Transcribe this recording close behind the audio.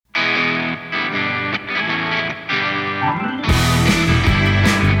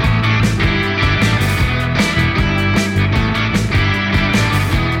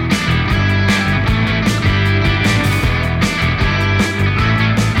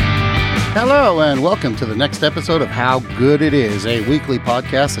Hello and welcome to the next episode of How Good It Is, a weekly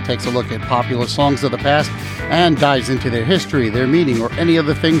podcast that takes a look at popular songs of the past and dives into their history, their meaning, or any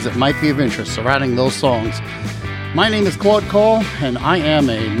other things that might be of interest surrounding those songs. My name is Claude Cole, and I am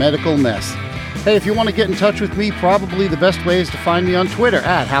a medical mess. Hey, if you want to get in touch with me, probably the best way is to find me on Twitter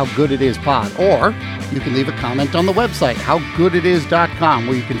at HowGoodItIsPod, or you can leave a comment on the website, HowGoodItis.com,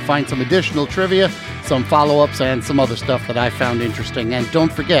 where you can find some additional trivia, some follow-ups, and some other stuff that I found interesting. And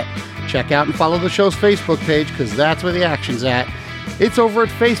don't forget, check out and follow the show's Facebook page, because that's where the action's at. It's over at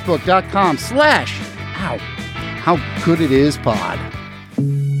Facebook.com/HowGoodItIsPod.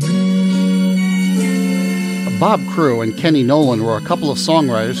 Bob Crewe and Kenny Nolan were a couple of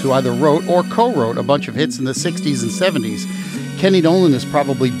songwriters who either wrote or co-wrote a bunch of hits in the 60s and 70s. Kenny Nolan is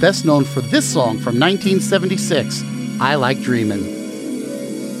probably best known for this song from 1976, I Like Dreamin'.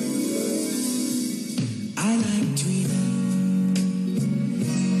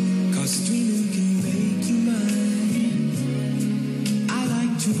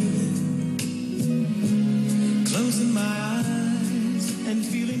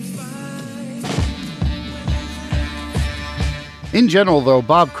 In general, though,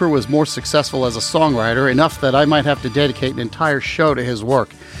 Bob Crewe was more successful as a songwriter, enough that I might have to dedicate an entire show to his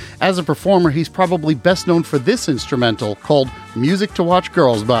work. As a performer, he's probably best known for this instrumental called Music to Watch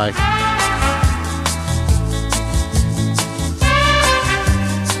Girls By.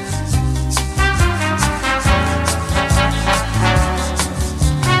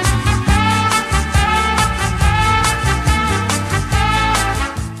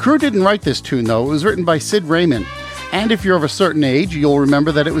 Crewe didn't write this tune, though. It was written by Sid Raymond. And if you're of a certain age, you'll remember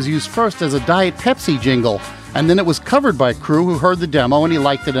that it was used first as a Diet Pepsi jingle, and then it was covered by Crewe, who heard the demo and he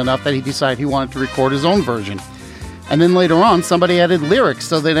liked it enough that he decided he wanted to record his own version. And then later on, somebody added lyrics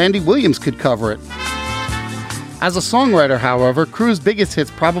so that Andy Williams could cover it. As a songwriter, however, Crewe's biggest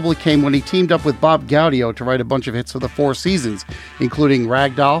hits probably came when he teamed up with Bob Gaudio to write a bunch of hits for the Four Seasons, including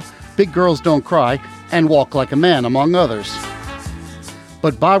Ragdoll, Big Girls Don't Cry, and Walk Like a Man, among others.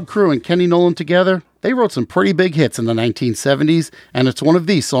 But Bob Crewe and Kenny Nolan together, they wrote some pretty big hits in the 1970s, and it's one of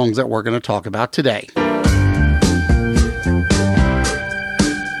these songs that we're going to talk about today.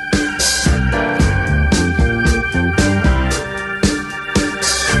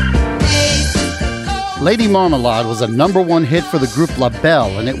 Lady Marmalade was a #1 hit for the group La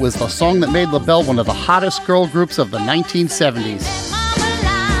Belle, and it was the song that made La Belle one of the hottest girl groups of the 1970s.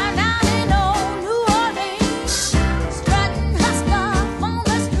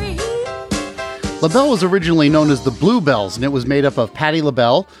 La Belle was originally known as the Bluebells, and it was made up of Patti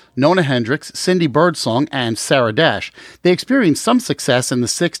LaBelle, Nona Hendryx, Cindy Birdsong, and Sarah Dash. They experienced some success in the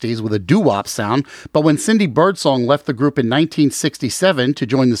 60s with a doo-wop sound, but when Cindy Birdsong left the group in 1967 to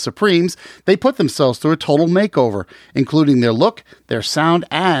join the Supremes, they put themselves through a total makeover, including their look, their sound,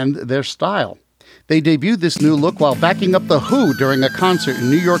 and their style. They debuted this new look while backing up The Who during a concert in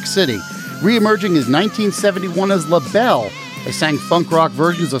New York City, re-emerging in 1971 as La Belle. They sang funk rock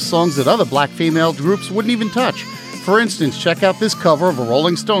versions of songs that other black female groups wouldn't even touch. For instance, check out this cover of a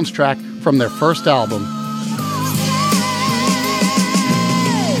Rolling Stones track from their first album.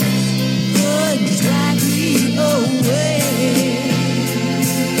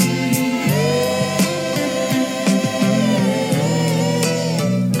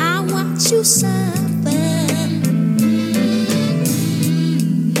 I want you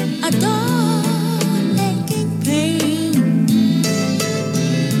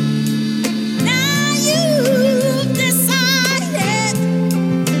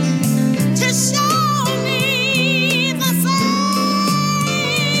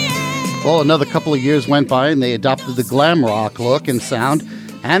Well, another couple of years went by and they adopted the glam rock look and sound,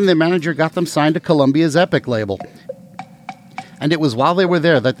 and their manager got them signed to Columbia's Epic label. And it was while they were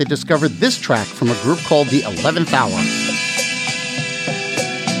there that they discovered this track from a group called The 11th Hour.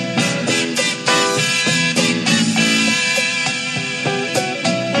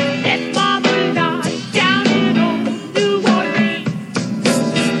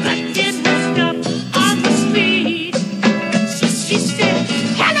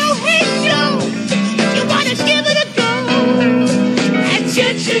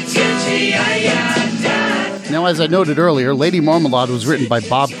 Now, as I noted earlier, Lady Marmalade was written by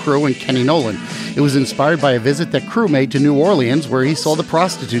Bob Crewe and Kenny Nolan. It was inspired by a visit that Crewe made to New Orleans, where he saw the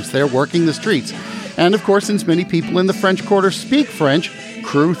prostitutes there working the streets. And of course, since many people in the French Quarter speak French,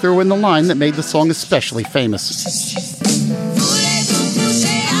 Crewe threw in the line that made the song especially famous.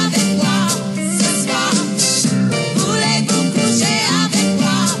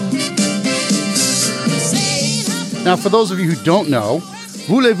 Now, for those of you who don't know,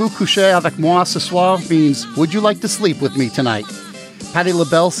 Voulez-vous coucher avec moi ce soir means, would you like to sleep with me tonight? Patti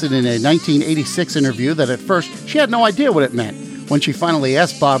LaBelle said in a 1986 interview that at first she had no idea what it meant. When she finally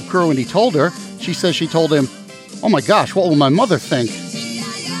asked Bob Crewe and he told her, she says she told him, "Oh my gosh, what will my mother think?"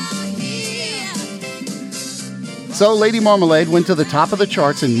 So Lady Marmalade went to the top of the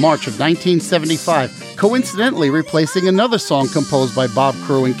charts in March of 1975, coincidentally replacing another song composed by Bob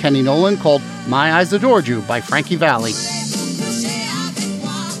Crewe and Kenny Nolan called My Eyes Adored You by Frankie Valli.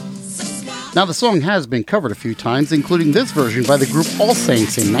 Now the song has been covered a few times, including this version by the group All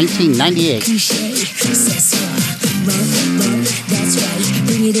Saints in 1998. That's right,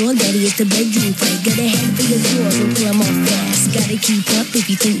 bring it on, daddy, it's the bedroom fight. Gotta head for your drawers and pull them off fast. Gotta keep up if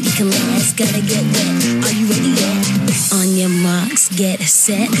you think you can last. Gotta get wet, are you ready yet? On your marks, get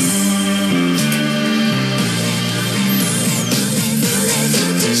set.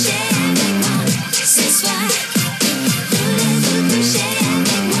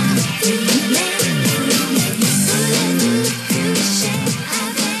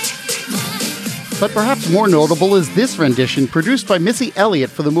 But perhaps more notable is this rendition, produced by Missy Elliott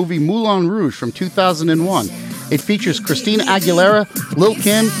for the movie Moulin Rouge from 2001. It features Christina Aguilera, Lil'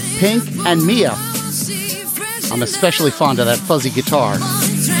 Kim, Pink, and Mia. I'm especially fond of that fuzzy guitar.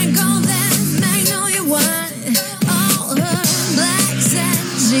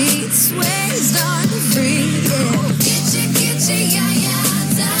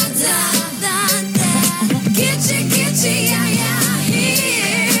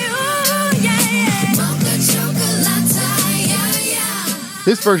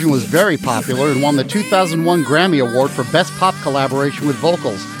 This version was very popular and won the 2001 Grammy Award for Best Pop Collaboration with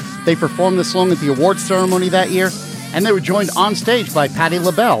Vocals. They performed the song at the awards ceremony that year, and they were joined on stage by Patti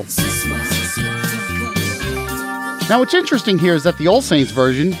LaBelle. Now what's interesting here is that the All Saints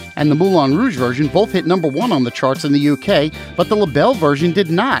version and the Moulin Rouge version both hit number 1 on the charts in the UK, but the LaBelle version did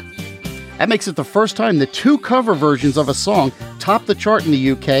not. That makes it the first time that 2 cover versions of a song topped the chart in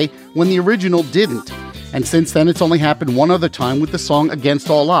the UK when the original didn't. And since then, it's only happened one other time with the song Against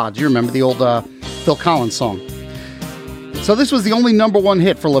All Odds. You remember the old Phil Collins song. So this was the only number 1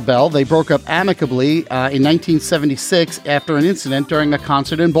 hit for LaBelle. They broke up amicably in 1976 after an incident during a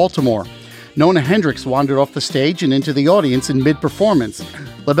concert in Baltimore. Nona Hendryx wandered off the stage and into the audience in mid-performance.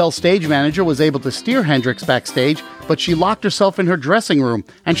 LaBelle's stage manager was able to steer Hendryx backstage, but she locked herself in her dressing room,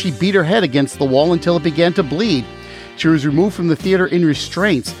 and she beat her head against the wall until it began to bleed. She was removed from the theater in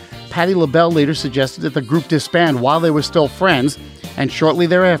restraints. Patti LaBelle later suggested that the group disband while they were still friends, and shortly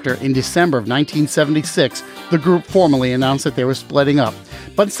thereafter, in December of 1976, the group formally announced that they were splitting up.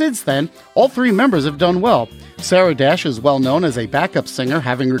 But since then, all 3 members have done well. Sarah Dash is well known as a backup singer,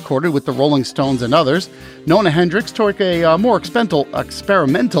 having recorded with the Rolling Stones and others. Nona Hendryx took a more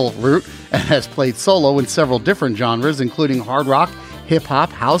experimental route and has played solo in several different genres, including hard rock,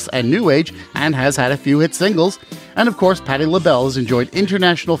 hip-hop, house, and new age, and has had a few hit singles. And of course, Patti LaBelle has enjoyed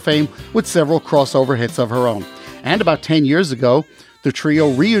international fame with several crossover hits of her own. And about 10 years ago, the trio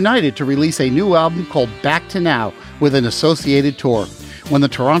reunited to release a new album called Back to Now with an associated tour. When the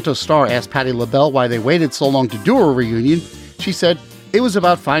Toronto Star asked Patti LaBelle why they waited so long to do a reunion, she said, "It was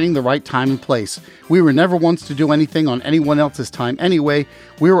about finding the right time and place. We were never ones to do anything on anyone else's time anyway.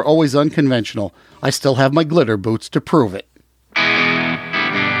 We were always unconventional. I still have my glitter boots to prove it."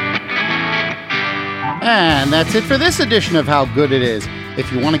 And that's it for this edition of How Good It Is.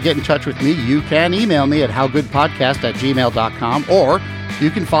 If you want to get in touch with me, you can email me at howgoodpodcast@gmail.com, or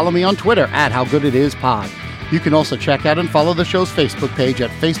you can follow me on Twitter at howgooditispod. You can also check out and follow the show's Facebook page at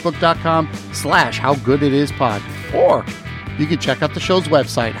facebook.com/howgooditispod. Or you can check out the show's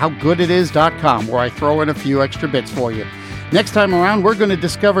website, howgooditis.com, where I throw in a few extra bits for you. Next time around, we're going to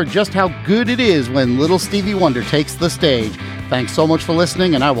discover just how good it is when little Stevie Wonder takes the stage. Thanks so much for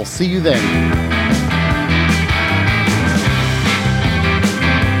listening, and I will see you then.